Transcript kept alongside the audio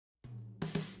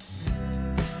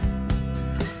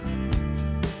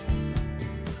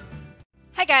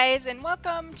Hi guys, and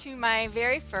welcome to my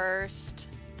very first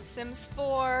Sims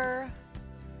 4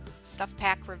 stuff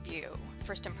pack review.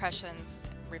 First impressions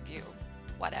review,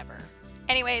 whatever.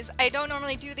 Anyways, I don't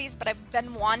normally do these, but I've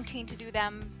been wanting to do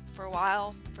them for a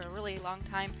while, for a really long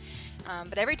time.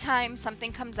 But every time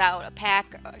something comes out, a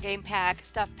pack, a game pack,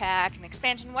 stuff pack, an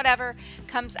expansion, whatever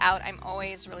comes out, I'm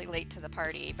always really late to the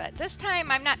party. But this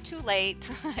time I'm not too late.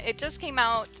 It just came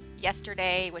out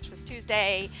yesterday, which was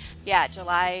Tuesday. Yeah,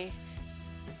 July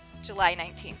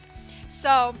 19th.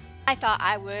 So I thought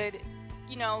I would,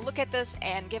 look at this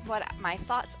and give what my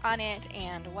thoughts on it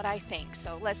and what I think.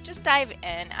 So let's just dive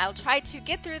in. I'll try to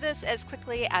get through this as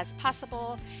quickly as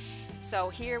possible. So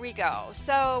here we go.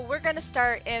 So we're going to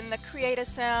start in the Create a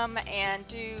Sim and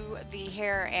do the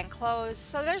hair and clothes.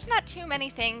 So there's not too many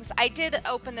things. I did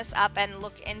open this up and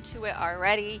look into it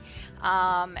already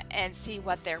and see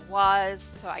what there was.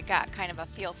 So I got kind of a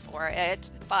feel for it.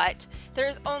 But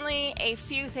there's only a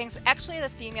few things. Actually, the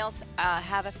females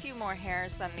have a few more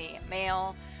hairs than the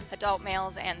adult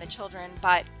males and the children.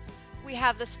 But we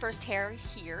have this first hair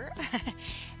here.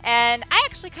 And I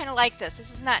actually kind of like this.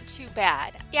 This is not too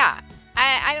bad. Yeah,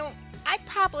 I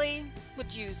probably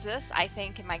would use this, I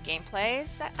think, in my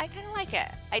gameplays. I kind of like it.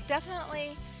 I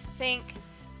definitely think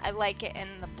I like it in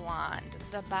the blonde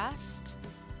the best.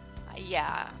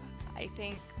 Yeah, I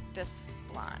think this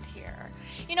blonde here.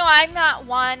 I'm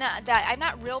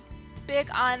not real big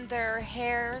on their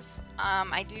hairs.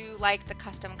 I do like the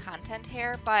custom content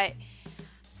hair, but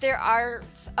there are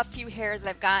a few hairs that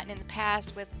I've gotten in the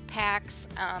past with packs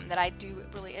that I do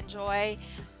really enjoy,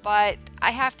 but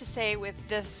I have to say with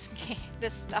this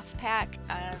stuff pack,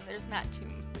 there's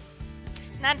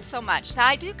not so much. Now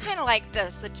I do kind of like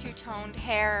this, the two-toned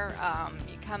hair.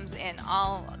 It comes in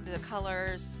all the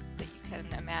colors that you can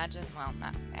imagine. Well,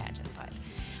 not imagine, but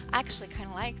I actually kind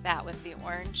of like that with the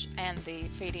orange and the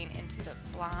fading into the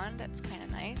blonde. That's kind of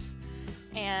nice.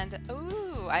 And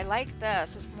ooh, I like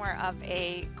this. It's more of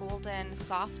a golden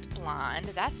soft blonde.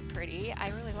 That's pretty. I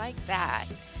really like that.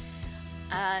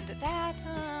 And that,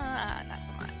 not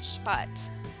so much. But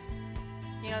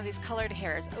these colored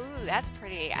hairs. Ooh, that's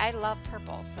pretty. I love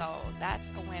purple, so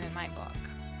that's a win in my book.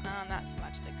 Not so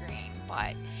much the green,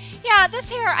 but yeah,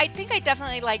 this hair. I think I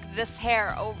definitely like this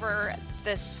hair over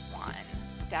this one.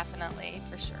 Definitely,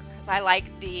 for sure, because I like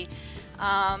the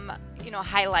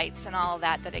highlights and all of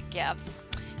that it gives.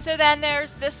 So then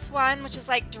there's this one, which is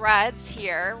like dreads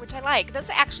here, which I like. That's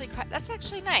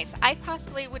actually nice. I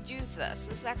possibly would use this.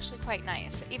 This is actually quite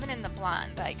nice, even in the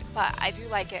blonde. But I do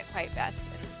like it quite best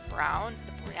in this brown,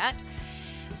 the brunette.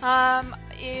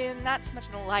 Not so much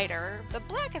in the lighter. The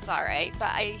black is all right,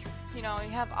 but you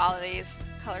have all of these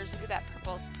colors. Ooh, that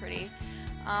purple is pretty.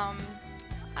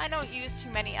 I don't use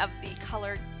too many of the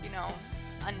colored,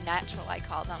 unnatural, I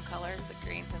call them, colors, the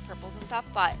greens and purples and stuff,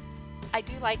 but I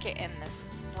do like it in this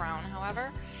brown,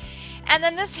 however. And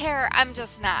then this hair, I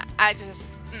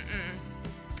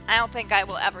don't think I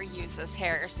will ever use this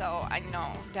hair, so I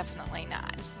know, definitely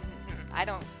not. I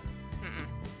don't,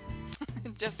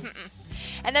 just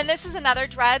And then this is another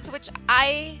dreads, which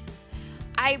I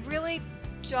really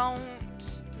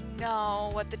don't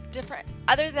know what the different,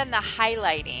 other than the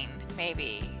highlighting,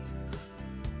 maybe.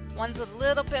 One's a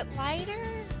little bit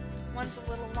lighter, one's a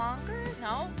little longer,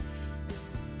 no?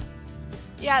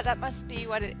 Yeah, that must be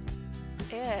what it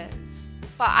is.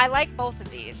 But I like both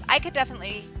of these. I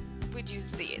would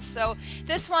use these. So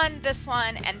this one,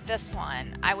 and this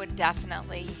one, I would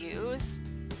definitely use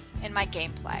in my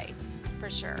gameplay, for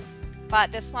sure.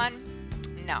 But this one,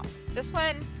 no. This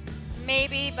one,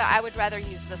 maybe, but I would rather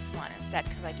use this one instead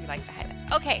because I do like the highlights.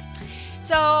 Okay,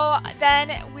 so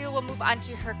then we will move on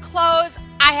to her clothes.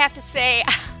 I have to say,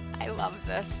 I love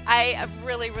this. I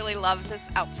really, really love this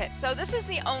outfit. So this is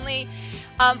the only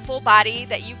full body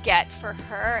that you get for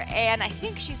her, and I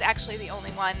think she's actually the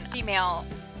only one female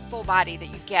full body that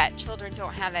you get. Children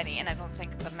don't have any, and I don't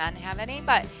think the men have any,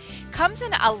 but comes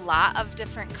in a lot of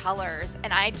different colors,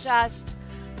 and I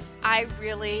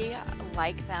really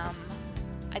like them.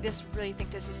 I just really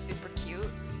think this is super cute.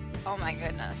 Oh my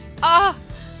goodness. Oh,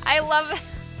 I love it.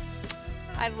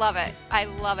 I love it. I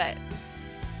love it.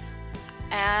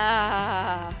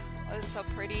 It's so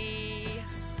pretty.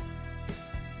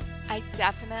 I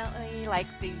definitely like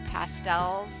the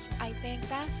pastels, I think,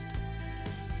 best.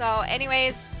 So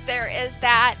anyways, there is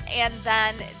that. And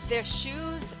then the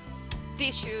shoes.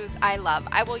 These shoes I love.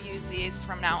 I will use these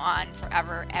from now on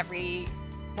forever. Every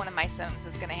one of my Sims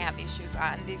is going to have these shoes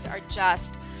on. These are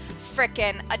just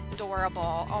freaking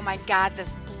adorable. Oh my god,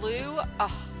 this blue.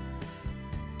 Oh,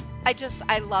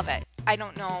 I love it. I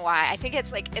don't know why. I think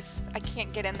it's like, I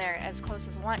can't get in there as close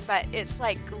as one, but it's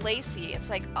like lacy. It's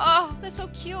like, oh, that's so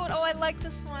cute. Oh, I like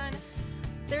this one.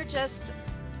 They're just,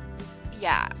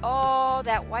 yeah. Oh,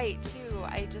 that white too.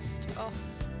 I just, oh.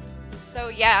 So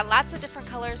yeah, lots of different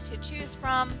colors to choose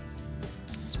from.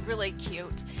 It's really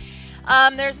cute.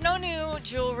 There's no new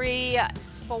jewelry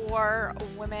for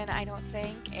women, I don't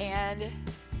think. And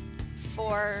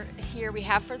for here we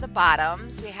have for the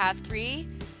bottoms, we have three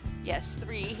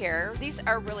here. These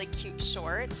are really cute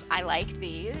shorts. I like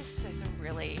these. These are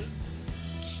really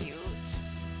cute.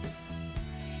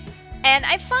 And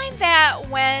I find that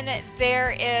when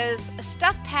there is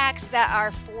stuff packs that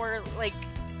are for like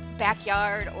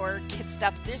backyard or kid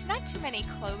stuff, there's not too many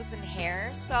clothes and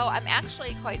hair. So I'm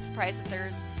actually quite surprised that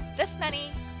there's this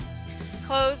many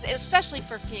clothes, especially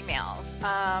for females.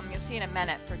 You'll see in a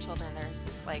minute for children there's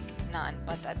like none,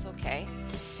 but that's okay.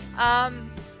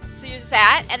 So use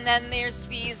that, and then there's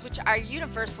these, which are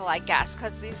universal, I guess,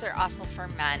 because these are also for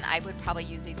men. I would probably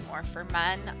use these more for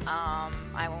men.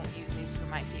 I won't use these for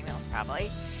my females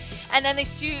probably. And then these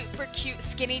super cute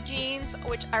skinny jeans,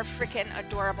 which are freaking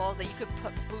adorable, that you could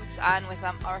put boots on with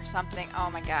them or something. Oh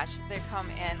my gosh, they come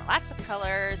in lots of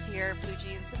colors here, blue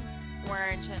jeans and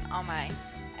orange, and oh my,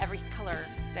 every color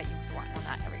that you would want. Well,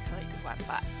 not every color you could want,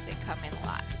 but they come in a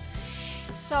lot.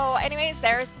 So anyways,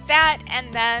 there's that,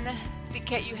 and then you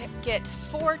get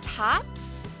 4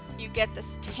 tops. You get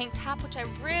this tank top, which I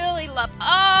really love.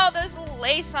 Oh, there's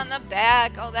lace on the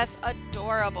back. Oh, that's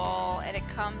adorable. And it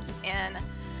comes in,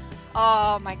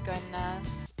 oh my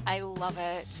goodness, I love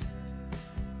it.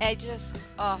 I just,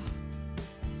 oh,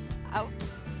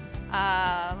 oops.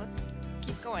 Let's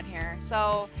keep going here.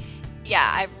 So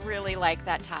yeah, I really like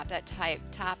that top. That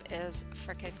top is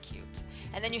freaking cute.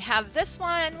 And then you have this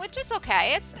one, which is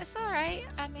okay. It's all right.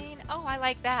 I mean, oh, I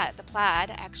like that. The plaid,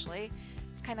 actually.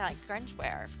 It's kind of like grunge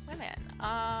wear for women.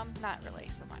 Not really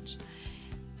so much.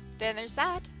 Then there's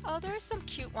that. Oh, there's some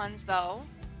cute ones, though.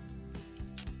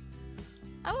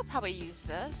 I will probably use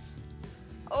this.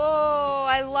 Oh,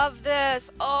 I love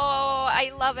this. Oh,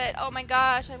 I love it. Oh my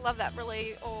gosh, I love that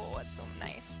really. Oh, it's so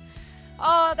nice.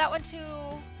 Oh, that one too.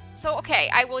 So, okay,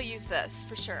 I will use this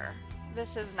for sure.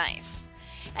 This is nice.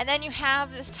 And then you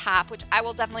have this top, which I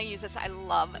will definitely use this. I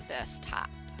love this top.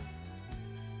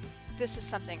 This is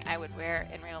something I would wear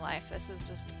in real life. This is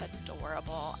just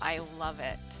adorable. I love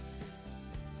it.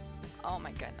 Oh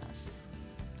my goodness.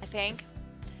 I think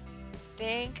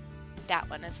that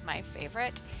one is my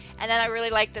favorite. And then I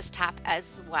really like this top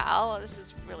as well. This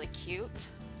is really cute.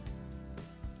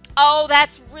 Oh,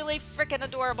 that's really freaking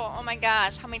adorable. Oh my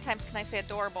gosh. How many times can I say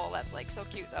adorable? That's like so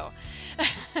cute though.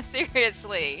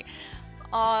 Seriously.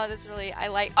 Oh, that's really, I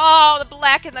like, oh, the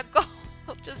black and the gold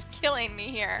just killing me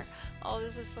here. Oh,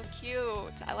 this is so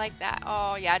cute. I like that.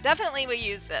 Oh yeah, definitely we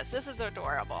use this. This is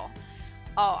adorable.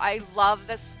 Oh, I love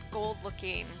this gold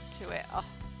looking to it. Oh.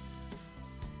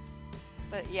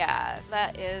 But yeah,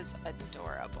 that is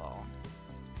adorable.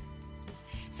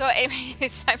 So anyway,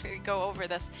 it's time to go over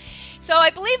this. So I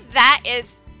believe that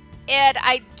is it.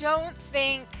 I don't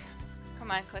think,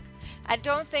 come on, click. I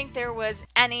don't think there was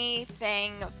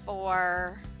anything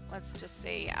for, let's just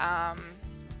see. I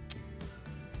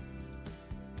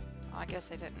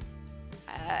guess I didn't.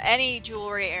 Any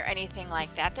jewelry or anything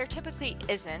like that. There typically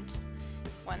isn't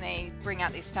when they bring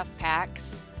out these stuff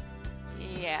packs.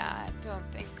 Yeah, I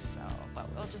don't think so, but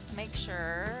we'll just make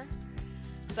sure.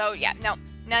 So yeah, no,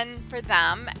 none for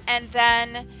them. And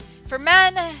then for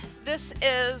men, this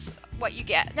is what you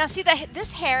get. Now see,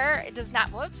 this hair does not,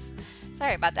 whoops,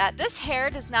 sorry about that. This hair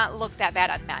does not look that bad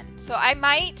on men. So I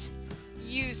might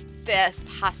use this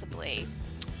possibly.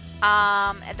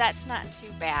 That's not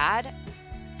too bad.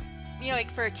 You know,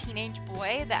 like for a teenage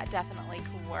boy, that definitely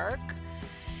could work.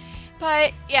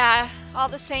 But yeah, all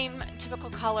the same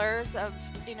typical colors of,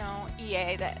 you know,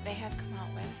 EA that they have come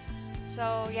out with.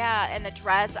 So yeah, and the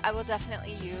dreads I will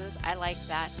definitely use. I like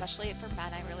that, especially for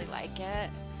men. I really like it.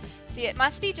 See, it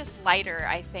must be just lighter,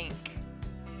 I think.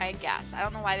 I guess. I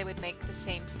don't know why they would make the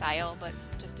same style, but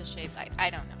just a shade light.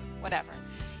 I don't know. Whatever.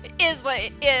 It is what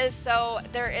it is. So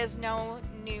there is no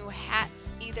new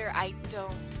hats either, I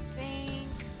don't think.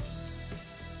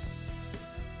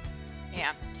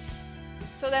 Yeah.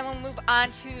 So then we'll move on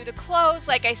to the clothes.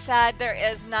 Like I said, there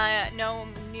is no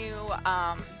new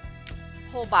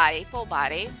full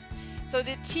body. So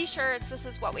the t-shirts, this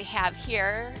is what we have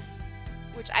here,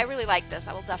 which I really like this.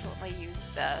 I will definitely use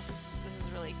this. This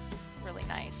is really, really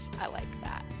nice. I like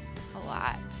that a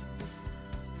lot.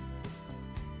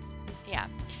 Yeah.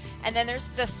 And then there's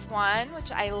this one,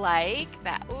 which I like.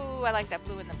 That, ooh, I like that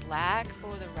blue and the black.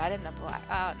 Oh, the red and the black.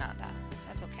 Oh, no,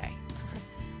 that's okay.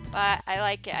 but I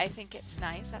like it. I think it's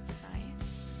nice. That's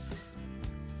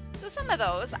nice. So some of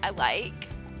those I like,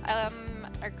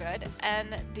 are good,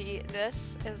 and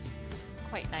this is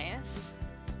quite nice.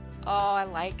 Oh, I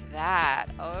like that.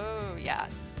 Oh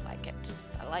yes, like it.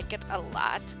 I like it a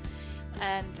lot.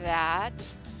 And that,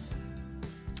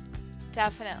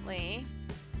 definitely.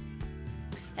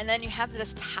 And then you have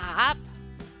this top,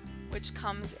 which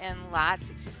comes in lots.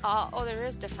 It's all, oh, there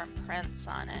is different prints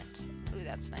on it. Ooh,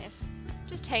 that's nice.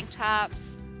 Just tank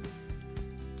tops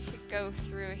to go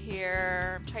through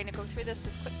here. I'm trying to go through this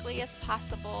as quickly as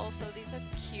possible. So these are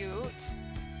cute.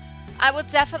 I will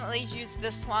definitely use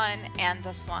this one and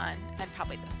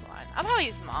probably this one. I'll probably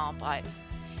use them all, but.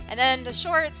 And then the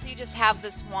shorts, you just have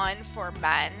this one for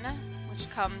men, which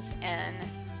comes in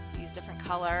these different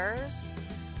colors,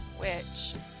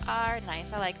 which are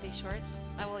nice. I like these shorts.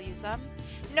 I will use them.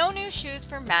 No new shoes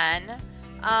for men.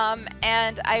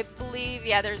 And I believe,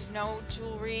 yeah, there's no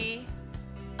jewelry,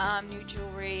 new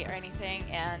jewelry or anything.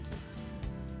 And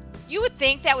you would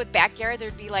think that with Backyard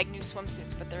there'd be like new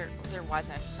swimsuits, but there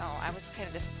wasn't. So I was kind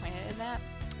of disappointed in that,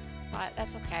 but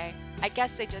that's okay. I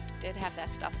guess they just did have that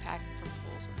stuff packed for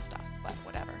pools and stuff, but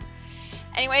whatever.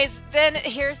 Anyways, then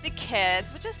here's the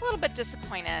kids, which is a little bit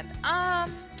disappointed.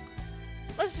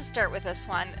 Let's just start with this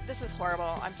one. This is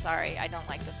horrible. I'm sorry. I don't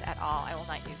like this at all. I will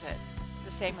not use it.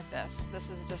 The same with this. This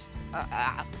is just,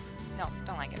 no,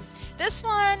 don't like it. This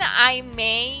one I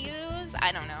may use.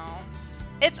 I don't know.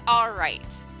 It's all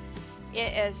right.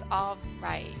 It is all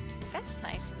right. That's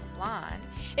nice in the blonde.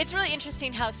 It's really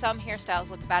interesting how some hairstyles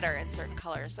look better in certain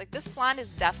colors. Like this blonde is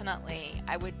definitely,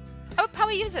 I would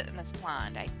probably use it in this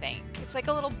blonde, I think. It's like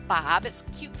a little bob. It's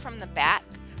cute from the back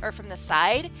or from the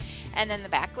side, and then the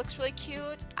back looks really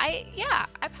cute. Yeah,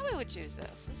 I probably would use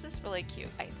this. This is really cute,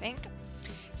 I think.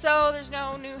 So there's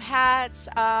no new hats.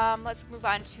 Let's move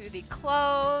on to the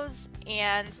clothes.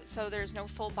 And so there's no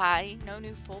full body, no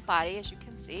new full body, as you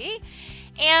can see.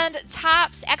 And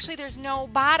tops, actually there's no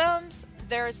bottoms,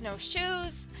 there's no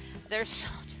shoes, there's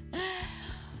no,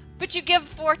 but you give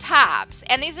 4 tops,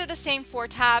 and these are the same 4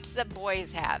 tops that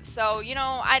boys have. So, you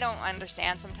know, I don't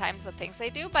understand sometimes the things they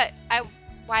do, but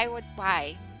why would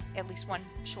at least 1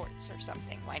 shorts or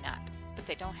something? Why not? But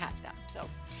they don't have them. So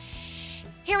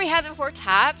here we have the 4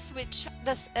 tops, which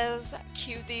this is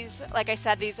cute. These, like I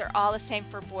said, these are all the same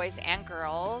for boys and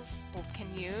girls. Both can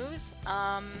use.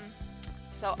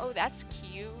 So, oh, that's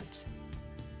cute.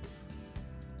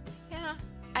 Yeah,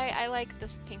 I like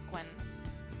this pink one.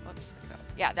 Whoops.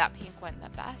 Yeah, that pink one the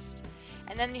best.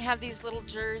 And then you have these little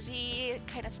jersey,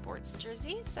 kind of sports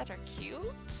jerseys that are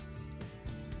cute.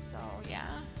 So,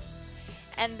 yeah.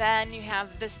 And then you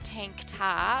have this tank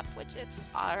top, which it's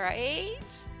all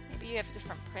right. Maybe you have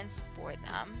different prints for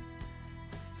them.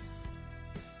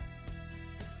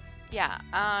 Yeah,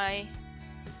 I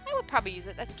would probably use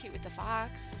it. That's cute with the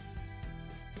fox.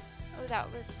 Oh,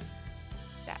 that was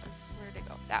that. Where'd it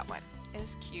go? That one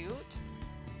is cute.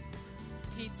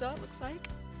 Pizza, looks like.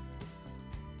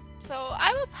 So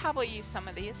I will probably use some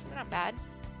of these. They're not bad.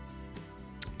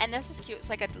 And this is cute. It's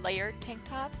like a layered tank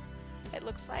top. It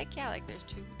looks like, yeah, like there's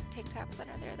 2 tank tops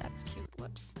under there. That's cute.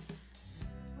 Whoops.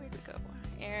 Where'd it go?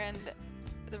 And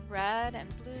the red and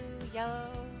blue,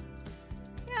 yellow.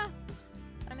 Yeah.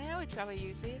 I mean, I would probably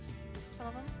use these. Some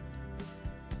of them.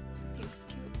 Pink's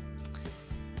cute.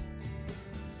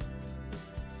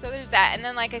 So there's that. And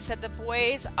then, like I said, the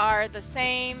boys are the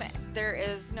same. There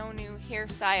is no new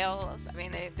hairstyles. I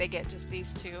mean, they get just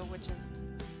these 2, which is,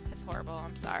 it's horrible.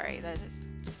 I'm sorry. That is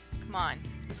just, come on.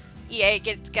 EA,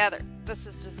 get it together. This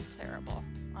is just terrible.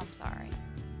 I'm sorry.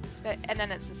 But, and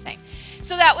then it's the same.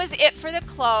 So that was it for the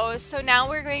clothes. So now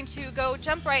we're going to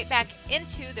jump right back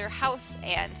into their house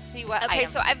and see what items. Okay,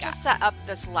 so I've just set up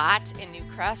this lot in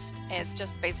Newcrest. It's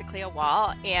just basically a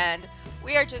wall, and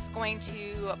we are just going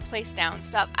to place down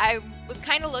stuff. I was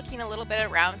kind of looking a little bit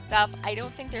around stuff. I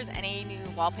don't think there's any new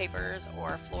wallpapers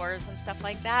or floors and stuff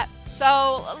like that.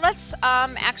 So let's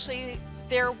actually,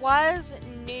 there was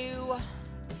new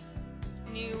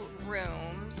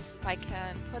rooms. If I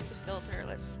can put the filter,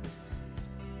 let's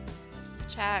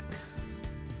check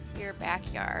your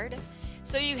backyard.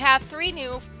 So you have 3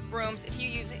 new rooms if you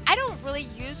use it. I don't really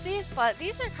use these, but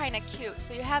these are kind of cute.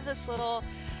 So you have this little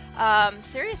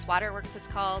Serious Waterworks, it's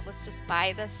called. Let's just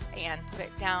buy this and put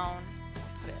it down.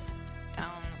 Put it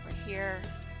down over here.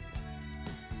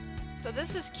 So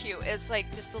this is cute. It's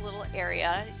like just a little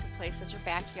area you can place as your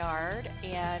backyard,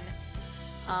 and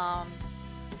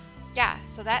yeah,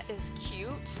 so that is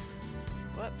cute.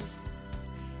 Whoops.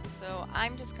 So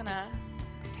I'm just gonna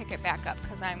pick it back up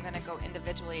because I'm gonna go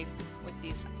individually with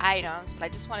these items, but I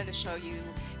just wanted to show you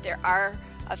there are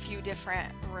a few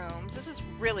different rooms. This is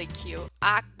really cute.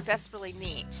 That's really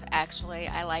neat, actually.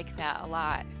 I like that a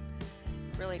lot.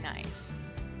 Really nice.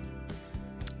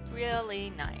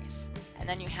 Really nice. And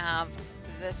then you have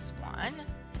this one.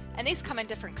 And these come in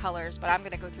different colors, but I'm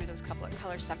going to go through those couple of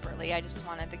colors separately. I just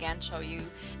wanted to again show you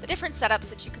the different setups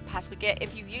that you could possibly get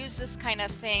if you use this kind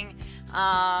of thing.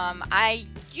 I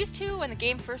used to when the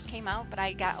game first came out, but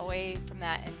I got away from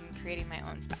that and creating my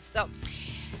own stuff. So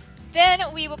then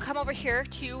we will come over here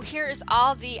to, here is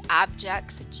all the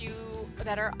objects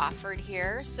that are offered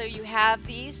here. So you have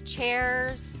these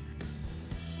chairs,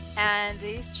 and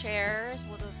these chairs,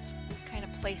 we'll just kind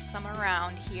of place some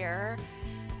around here.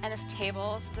 And this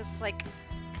table, so this like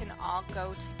can all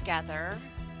go together.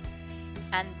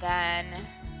 And then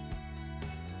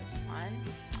this one.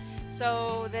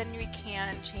 So then we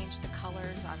can change the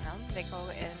colors on them. They go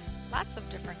in lots of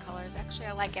different colors. Actually,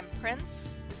 I like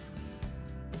imprints.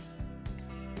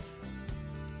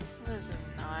 Those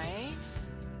are nice.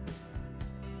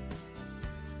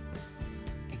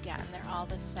 Again, they're all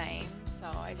the same. So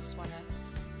I just want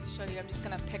to show you. I'm just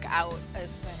going to pick out a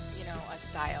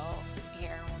style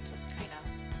here. We'll just kind of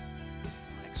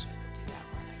actually do that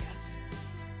one, I guess.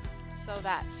 So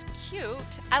that's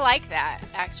cute. I like that.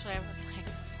 Actually, I would like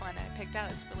this one I picked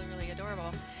out. It's really, really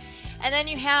adorable. And then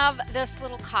you have this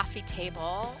little coffee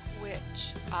table,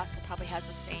 which also probably has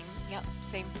the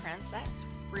same prints. That's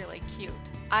really cute.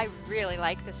 I really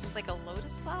like this. It's like a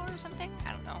lotus flower or something.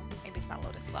 I don't know. Maybe it's not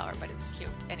lotus flower, but it's cute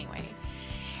anyway.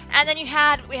 And then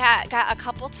we got a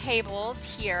couple tables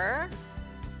here,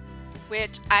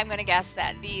 which I'm going to guess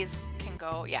that these can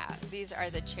go, yeah, these are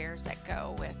the chairs that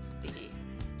go with the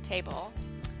table.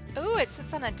 Ooh, it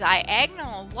sits on a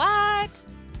diagonal. What?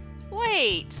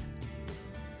 Wait.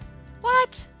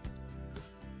 What?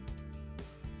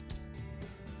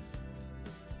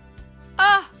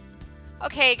 Oh.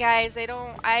 Okay, guys, I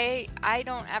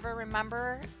don't ever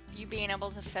remember you being able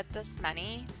to fit this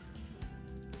many.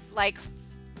 Like,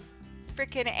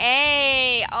 freaking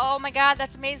A. Oh my god,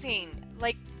 that's amazing.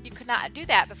 Like, you could not do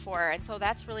that before, and so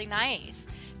that's really nice.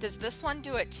 Does this one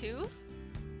do it too?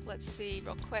 Let's see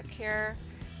real quick here.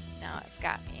 No, it's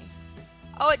got me.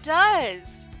 Oh, it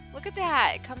does. Look at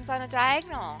that. It comes on a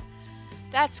diagonal.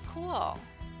 That's cool.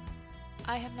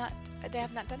 They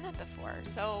have not done that before.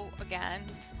 So again,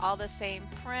 it's all the same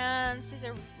prints. These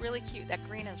are really cute. That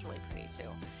green is really pretty too.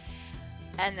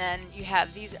 And then you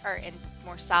have, these are in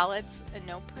more solids and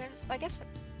no prints. I guess,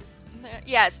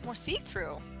 yeah, it's more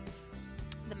see-through.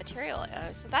 The material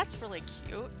is. So that's really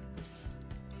cute.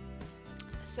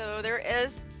 So there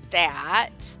is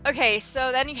that. Okay,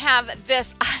 so then you have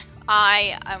this.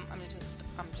 I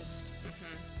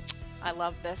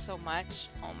love this so much.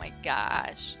 Oh my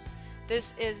gosh.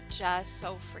 This is just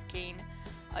so freaking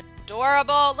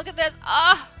adorable. Look at this.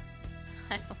 Oh,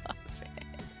 I love it.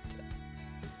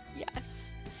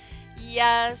 Yes.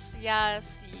 Yes,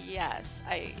 yes, yes.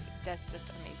 That's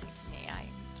just amazing to me. I'm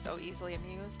so easily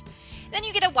amused. And then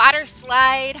you get a water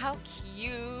slide. How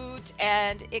cute.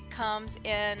 And it comes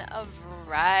in a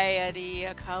variety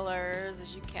of colors,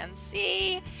 as you can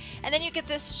see. And then you get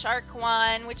this shark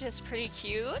one, which is pretty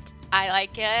cute. I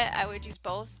like it. I would use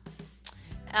both.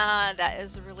 That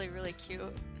is really, really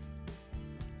cute.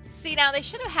 See, now they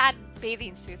should have had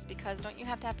bathing suits, because don't you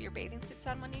have to have your bathing suits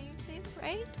on when you use these,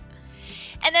 right?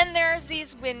 And then there's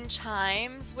these wind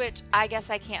chimes, which I guess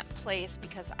I can't place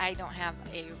because I don't have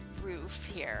a roof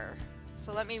here.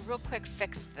 So let me real quick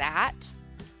fix that.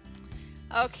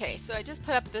 Okay, so I just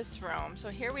put up this room. So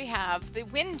here we have the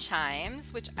wind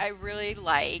chimes, which I really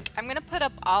like. I'm going to put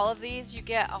up all of these. You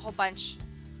get a whole bunch,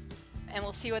 and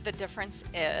we'll see what the difference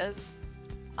is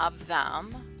of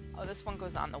them. Oh, this one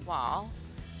goes on the wall.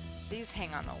 These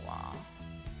hang on the wall.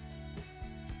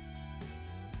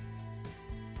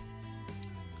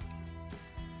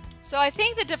 So I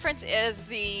think the difference is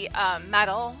the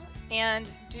metal, and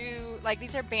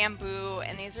these are bamboo,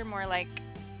 and these are more like,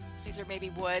 these are maybe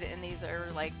wood, and these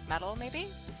are like metal maybe.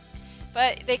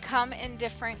 But they come in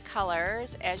different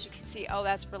colors, as you can see. Oh,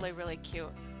 that's really, really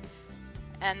cute.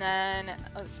 And then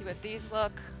let's see what these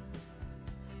look.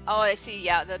 Oh, I see.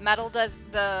 Yeah, the metal does,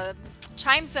 the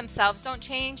chimes themselves don't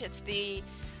change. It's the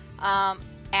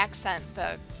accent,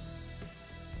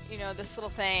 this little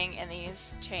thing, and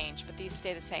these change, but these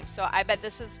stay the same. So I bet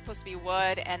this is supposed to be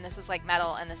wood, and this is like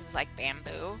metal, and this is like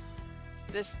bamboo.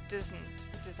 This doesn't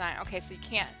design. Okay, so you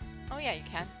can't. Oh yeah, you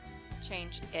can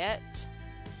change it.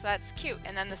 So that's cute.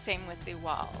 And then the same with the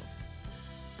walls.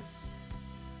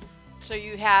 So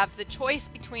you have the choice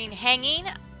between hanging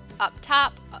up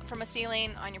top from a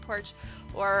ceiling on your porch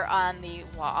or on the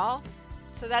wall.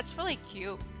 So that's really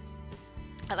cute.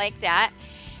 I like that.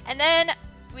 And then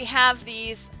we have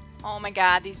these, oh my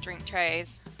god, these drink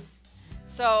trays.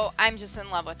 So I'm just in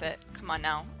love with it. Come on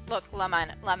now. Look,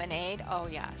 lemonade. Oh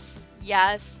yes.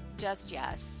 Yes, just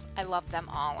yes. I love them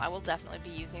all. I will definitely be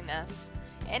using this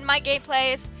in my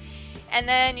gameplays. And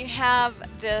then you have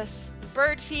this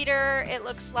bird feeder. It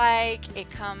looks like it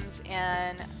comes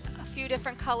in a few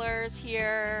different colors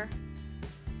here.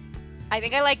 I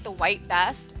think I like the white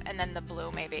best, and then the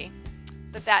blue maybe.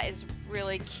 But that is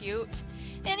really cute.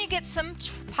 And you get some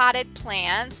potted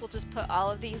plants. We'll just put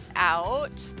all of these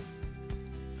out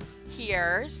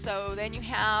here. So then you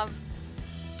have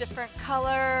different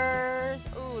colors.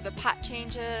 Ooh, the pot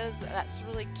changes. That's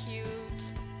really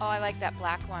cute. Oh, I like that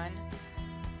black one.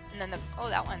 And then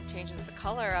that one changes the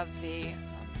color of the,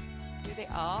 do they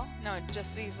all? No,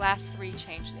 just these last three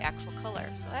change the actual color.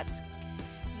 So that's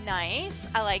nice.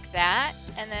 I like that.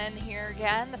 And then here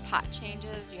again, the pot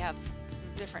changes. You have some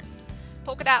different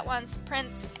polka dot ones,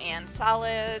 prints and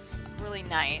solids. Really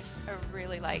nice. I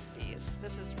really like these.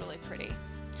 This is really pretty.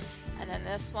 And then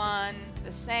this one,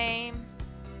 the same.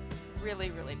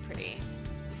 Really, really pretty.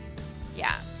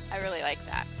 Yeah, I really like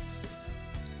that.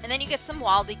 And then you get some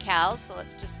wall decals. So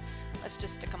let's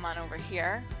just stick them on over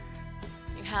here.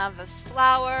 You have this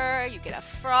flower. You get a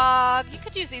frog. You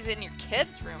could use these in your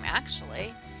kids' room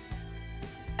actually.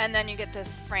 And then you get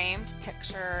this framed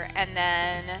picture. And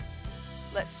then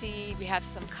let's see, we have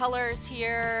some colors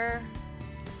here.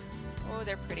 Oh,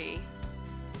 they're pretty.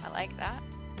 I like that.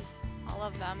 All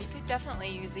of them. You could definitely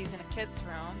use these in a kid's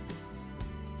room.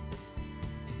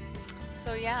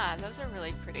 So yeah, those are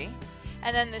really pretty.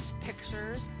 And then this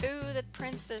pictures. Ooh, the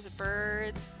prints. There's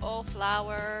birds. Oh,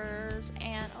 flowers.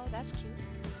 And oh, that's cute.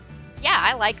 Yeah,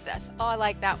 I like this. Oh, I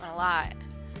like that one a lot.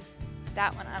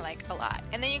 That one I like a lot.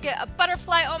 And then you get a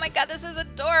butterfly. Oh my god, this is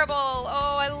adorable.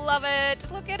 Oh, I love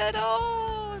it. Look at it.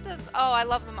 Oh, I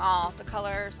love them all. The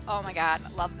colors. Oh my god,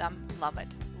 love them. Love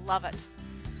it. Love it.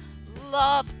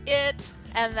 Love it.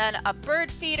 And then a bird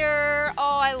feeder.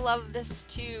 Oh, I love this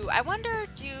too. I wonder,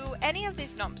 do any of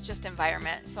these, no, it's just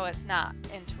environment, so it's not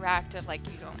interactive, like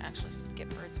you don't actually get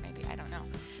birds maybe. I don't know.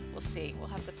 We'll see. We'll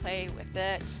have to play with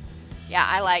it. Yeah,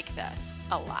 I like this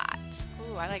a lot.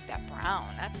 Ooh, I like that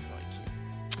brown. That's really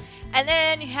cute. And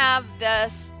then you have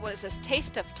this, what is this?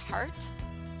 Taste of Tart.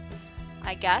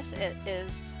 I guess it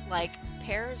is like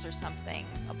pears or something.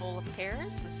 A bowl of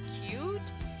pears. This is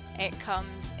cute. It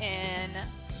comes in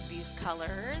these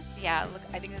colors. Yeah, look,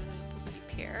 I think they're supposed to be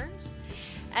pears.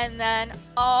 And then,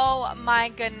 oh my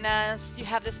goodness, you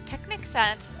have this picnic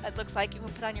scent. It looks like you can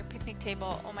put on your picnic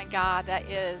table. Oh my god, that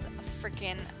is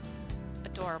freaking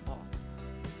adorable.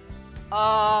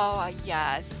 Oh,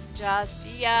 yes. Just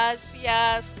yes,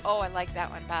 yes. Oh, I like that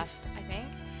one best, I think.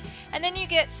 And then you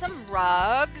get some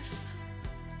rugs,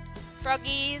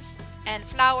 froggies, and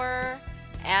flower.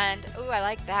 And, ooh, I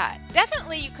like that.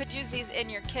 Definitely you could use these in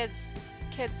your kids'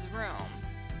 room.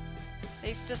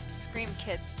 These just scream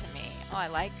kids to me. Oh, I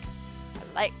like,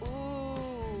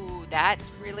 ooh,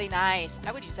 that's really nice.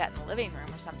 I would use that in the living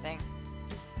room or something.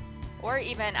 Or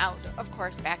even out, of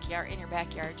course, backyard. In your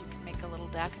backyard, you can make a little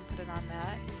deck and put it on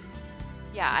that.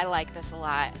 Yeah, I like this a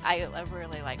lot. I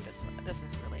really like this one. This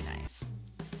is really nice.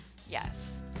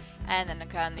 Yes. And then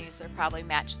again, these are probably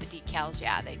match the decals.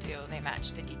 Yeah, they do. They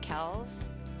match the decals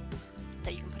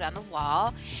that you can put on the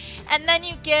wall. And then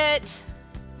you get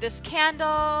this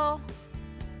candle.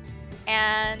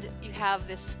 And you have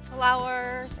this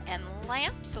flowers and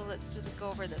lamps. So let's just go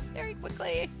over this very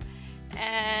quickly.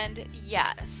 And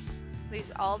yes.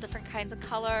 These all different kinds of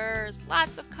colors,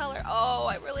 lots of color. Oh,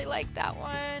 I really like that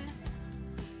one.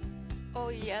 Oh,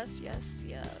 yes, yes,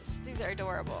 yes. These are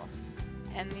adorable.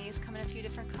 And these come in a few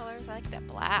different colors. I like that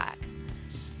black.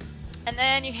 And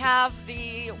then you have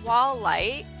the wall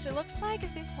lights. It looks like,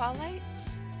 is these wall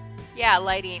lights? Yeah,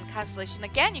 lighting, constellation.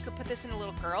 Again, you could put this in a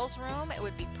little girl's room. It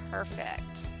would be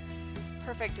perfect.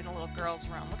 Perfect in a little girl's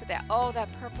room. Look at that. Oh,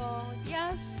 that purple.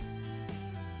 Yes.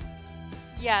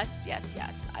 Yes, yes,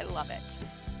 yes. I love it.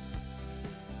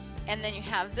 And then you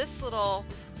have this little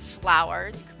flower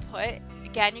you could put.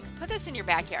 Again, you could put this in your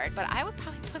backyard, but I would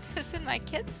probably put this in my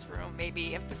kids' room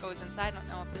maybe if it goes inside. I don't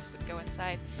know if this would go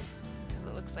inside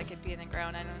because it looks like it'd be in the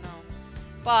ground. I don't know.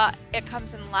 But it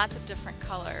comes in lots of different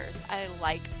colors. I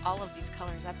like all of these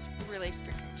colors. That's really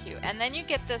freaking cute. And then you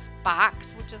get this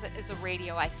box, which is a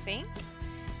radio, I think.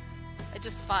 It's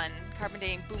just fun. Carbon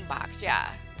dating boom box,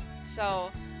 yeah.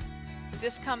 So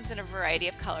this comes in a variety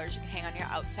of colors. You can hang on your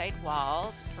outside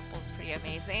walls. Purple is pretty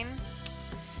amazing.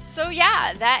 So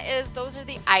yeah, those are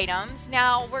the items.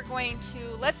 Now we're going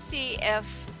to, let's see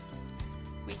if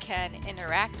we can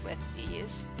interact with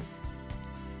these.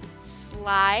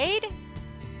 Slide,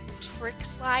 trick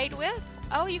slide with,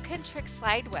 Oh, you can trick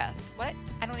slide with. What?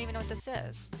 I don't even know what this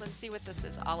is. Let's see what this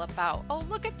is all about. Oh,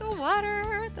 look at the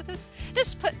water.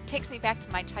 This takes me back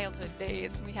to my childhood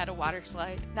days. We had a water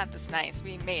slide. Not this nice.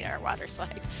 We made our water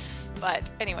slide. But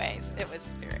anyways, it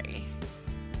was very,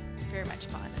 very much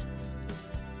fun.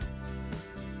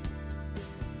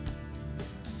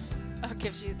 Oh, it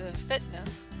gives you the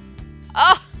fitness.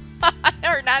 Oh,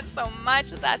 or not so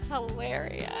much. That's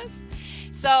hilarious.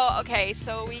 So, okay,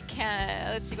 so we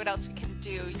can, let's see what else we can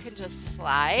do. You can just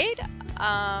slide.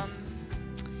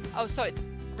 Oh, so it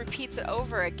repeats it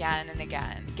over again and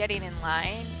again. Getting in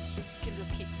line, you can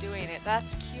just keep doing it.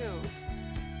 That's cute.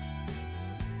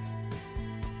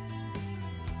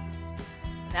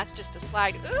 And that's just a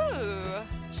slide. Ooh,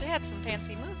 she had some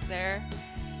fancy moves there.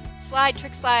 Slide,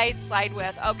 trick slide, slide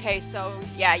with. Okay, so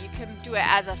yeah, you can do it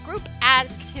as a group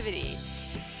activity.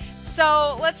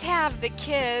 So let's have the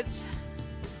kids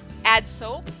add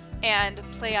soap and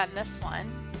play on this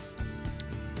one.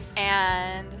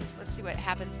 And let's see what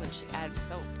happens when she adds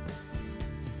soap.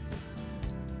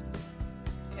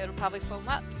 It'll probably foam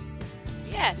up.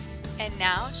 Yes. And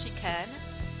now she can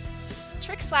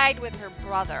trick slide with her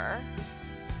brother.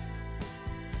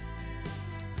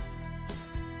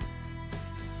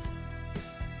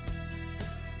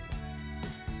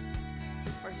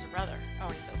 Where's her brother? Oh,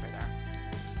 he's over there.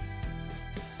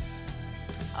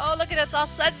 Oh, look at it, it's all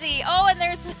sudsy. Oh, and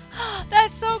there's,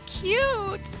 that's so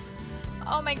cute.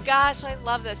 Oh my gosh, I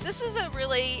love this. This is a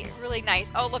really, really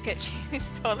nice, oh look at, she's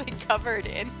totally covered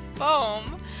in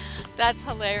foam. That's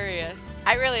hilarious.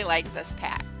 I really like this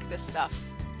pack, this stuff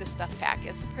pack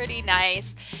is pretty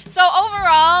nice. So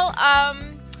overall,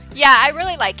 yeah, I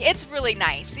really like it. It's really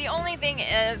nice. The only thing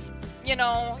is, you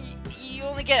know, you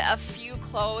only get a few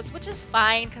clothes, which is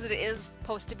fine because it is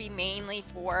supposed to be mainly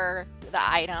for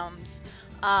the items.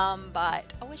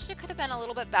 But I wish there could have been a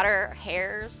little bit better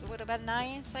hairs. Would have been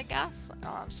nice, I guess,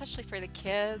 especially for the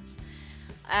kids.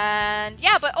 And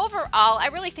yeah, but overall, I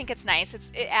really think it's nice.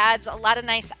 It adds a lot of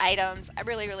nice items. I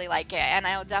really, really like it, and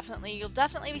you'll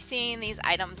definitely be seeing these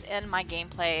items in my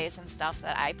gameplays and stuff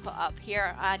that I put up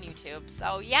here on YouTube.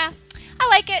 So yeah, I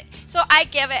like it. So I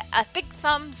give it a big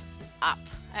thumbs up.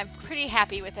 I'm pretty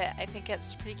happy with it. I think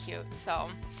it's pretty cute. So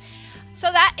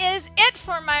that is it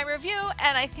for my review,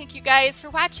 and I thank you guys for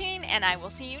watching, and I will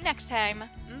see you next time.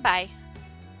 Bye.